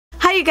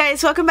Hey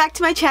guys, welcome back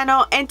to my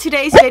channel, and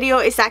today's video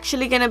is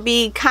actually gonna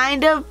be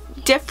kind of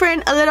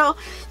different a little,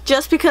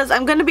 just because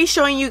I'm gonna be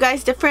showing you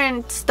guys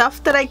different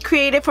stuff that I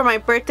created for my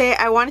birthday.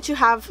 I wanted to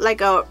have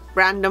like a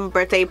random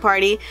birthday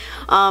party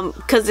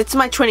because it's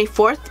my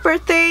 24th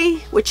birthday,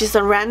 which is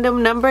a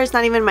random number. It's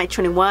not even my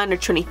 21 or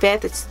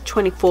 25th, it's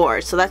 24,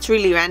 so that's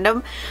really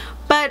random.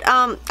 But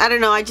I don't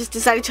know, I just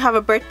decided to have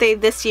a birthday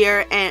this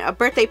year and a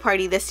birthday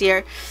party this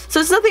year. So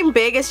it's nothing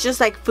big, it's just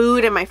like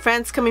food and my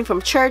friends coming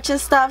from church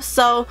and stuff.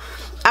 So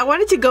I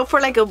wanted to go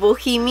for like a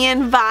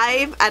Bohemian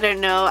vibe. I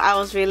don't know,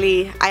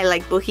 I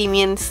like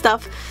Bohemian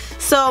stuff.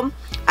 So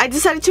I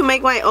decided to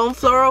make my own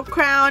floral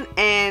crown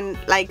and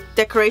like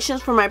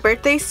decorations for my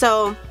birthday.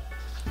 So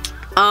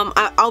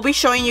I'll be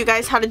showing you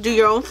guys how to do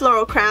your own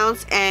floral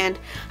crowns and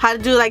how to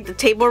do like the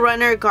table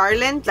runner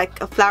garland, like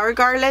a flower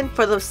garland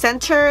for the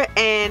center,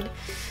 and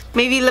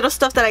maybe little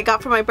stuff that I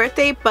got for my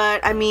birthday.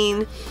 But I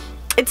mean,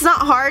 it's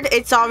not hard,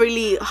 it's all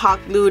really hot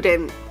glued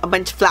and a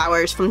bunch of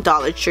flowers from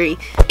Dollar Tree.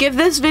 Give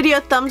this video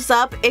a thumbs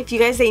up if you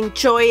guys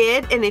enjoy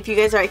it and if you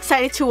guys are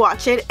excited to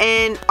watch it.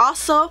 And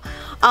also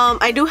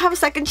I do have a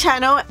second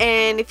channel,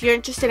 and if you're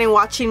interested in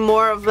watching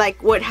more of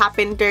like what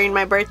happened during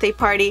my birthday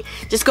party,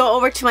 just go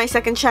over to my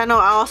second channel.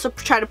 I'll also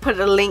try to put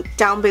a link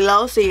down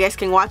below so you guys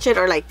can watch it,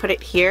 or like put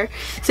it here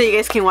so you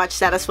guys can watch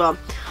that as well.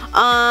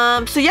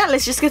 So yeah,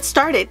 let's just get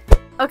started.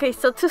 Okay,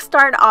 so to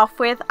start off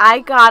with, I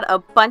got a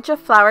bunch of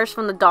flowers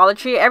from the Dollar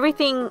Tree.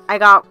 Everything I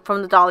got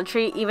from the Dollar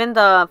Tree, even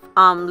the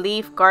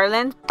leaf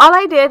garland. All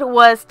I did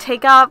was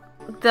take out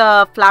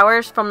the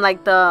flowers from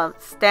like the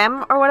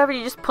stem or whatever.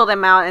 You just pull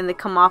them out and they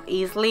come off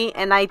easily.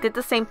 And I did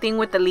the same thing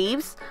with the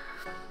leaves.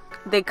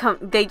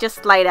 They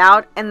just slide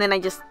out, and then I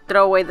just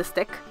throw away the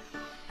stick.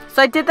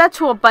 So I did that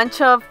to a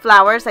bunch of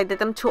flowers. I did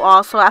them to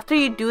all. So after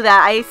you do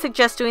that, I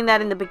suggest doing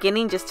that in the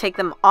beginning. Just take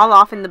them all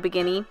off in the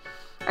beginning.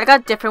 I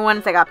got different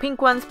ones. I got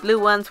pink ones, blue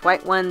ones,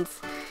 white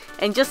ones,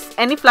 and just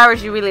any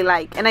flowers you really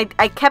like. And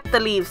I kept the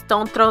leaves.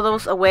 Don't throw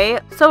those away.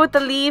 So with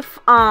the leaf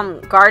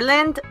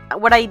garland,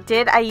 what I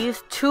did, I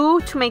used two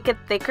to make it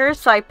thicker.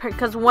 So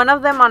because one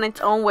of them on its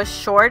own was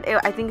short.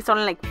 I think it's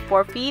only like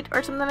 4 feet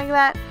or something like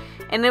that.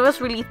 And it was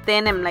really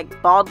thin and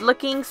like bald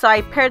looking. So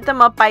I paired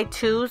them up by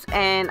 2s,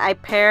 and I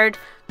paired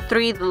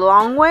 3 the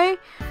long way.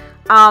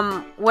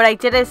 What I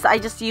did is I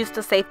just used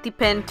a safety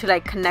pin to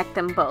like connect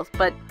them both.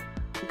 But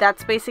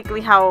that's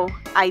basically how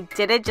I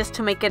did it, just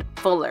to make it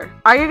fuller.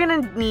 All you're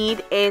gonna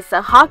need is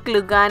a hot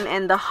glue gun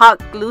and the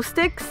hot glue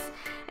sticks,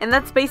 and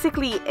that's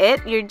basically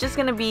it. You're just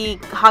gonna be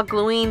hot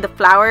gluing the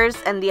flowers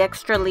and the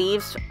extra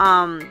leaves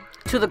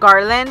to the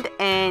garland,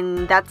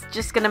 and that's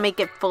just gonna make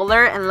it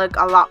fuller and look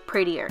a lot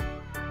prettier.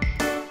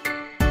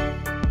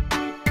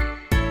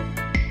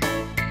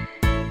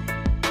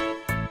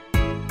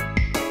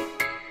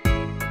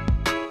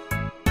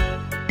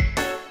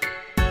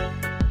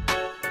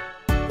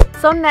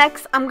 So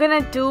next, I'm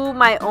gonna do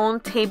my own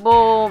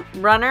table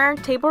runner,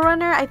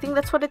 I think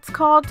that's what it's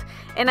called.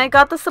 And I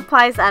got the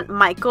supplies at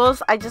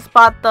Michael's. I just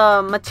bought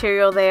the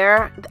material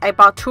there. I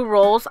bought 2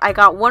 rolls. I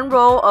got 1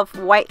 roll of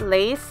white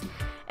lace,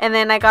 and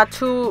then I got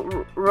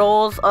 2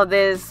 rolls of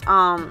this,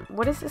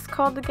 what is this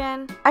called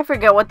again? I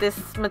forget what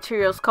this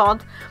material is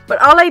called.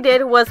 But all I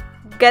did was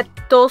get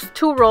those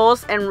 2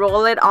 rolls and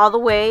roll it all the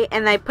way,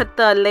 and I put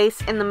the lace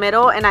in the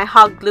middle, and I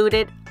hot glued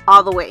it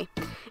all the way.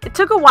 It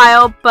took a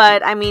while,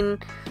 but I mean,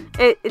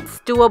 it's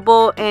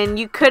doable, and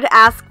you could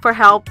ask for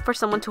help for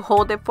someone to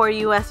hold it for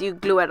you as you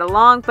glue it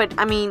along. But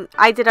I mean,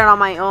 I did it on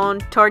my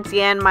own. Towards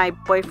the end, my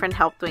boyfriend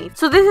helped me.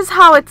 So this is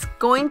how it's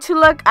going to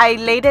look. I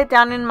laid it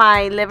down in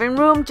my living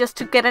room just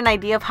to get an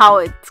idea of how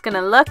it's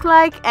gonna look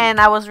like,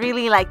 and I was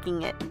really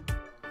liking it.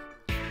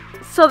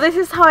 So this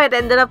is how it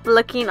ended up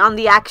looking on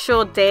the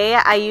actual day.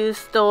 I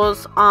used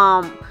those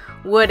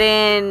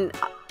wooden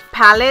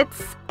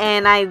pallets,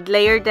 and I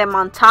layered them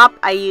on top.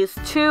 I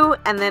used 2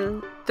 and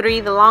then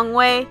 3 the long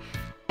way,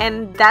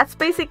 and that's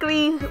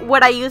basically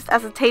what I used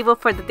as a table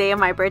for the day of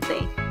my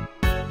birthday.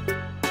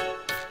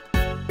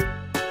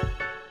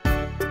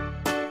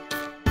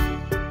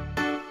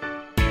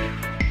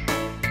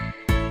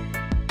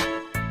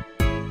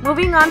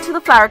 Moving on to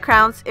the flower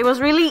crowns, it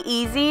was really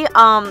easy.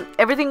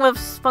 Everything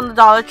was from the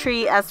Dollar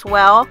Tree as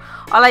well.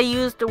 All I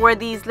used were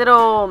these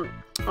little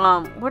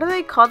what are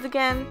they called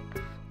again?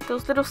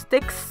 Those little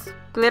sticks,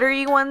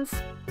 glittery ones.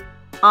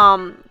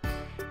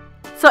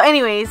 So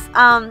anyways,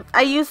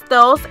 I used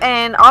those,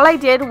 and all I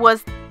did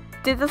was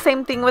did the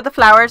same thing with the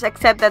flowers,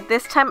 except that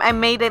this time I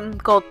made them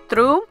go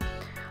through.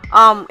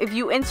 If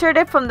you insert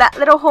it from that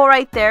little hole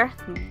right there,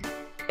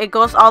 it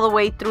goes all the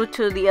way through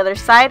to the other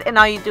side, and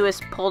all you do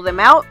is pull them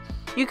out.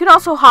 You could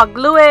also hot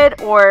glue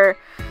it or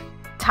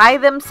tie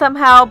them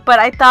somehow, but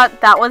I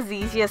thought that was the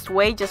easiest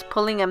way, just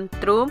pulling them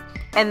through.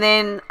 And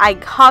then I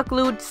hot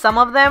glued some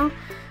of them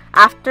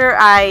after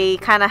I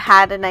kind of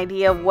had an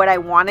idea of what I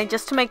wanted,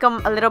 just to make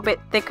them a little bit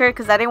thicker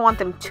because I didn't want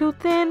them too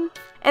thin.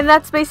 And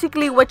that's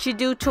basically what you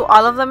do to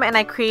all of them, and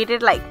I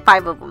created like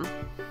 5 of them.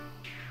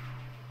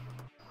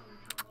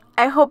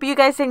 I hope you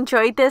guys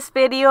enjoyed this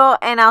video,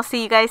 and I'll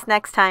see you guys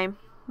next time.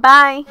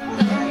 Bye!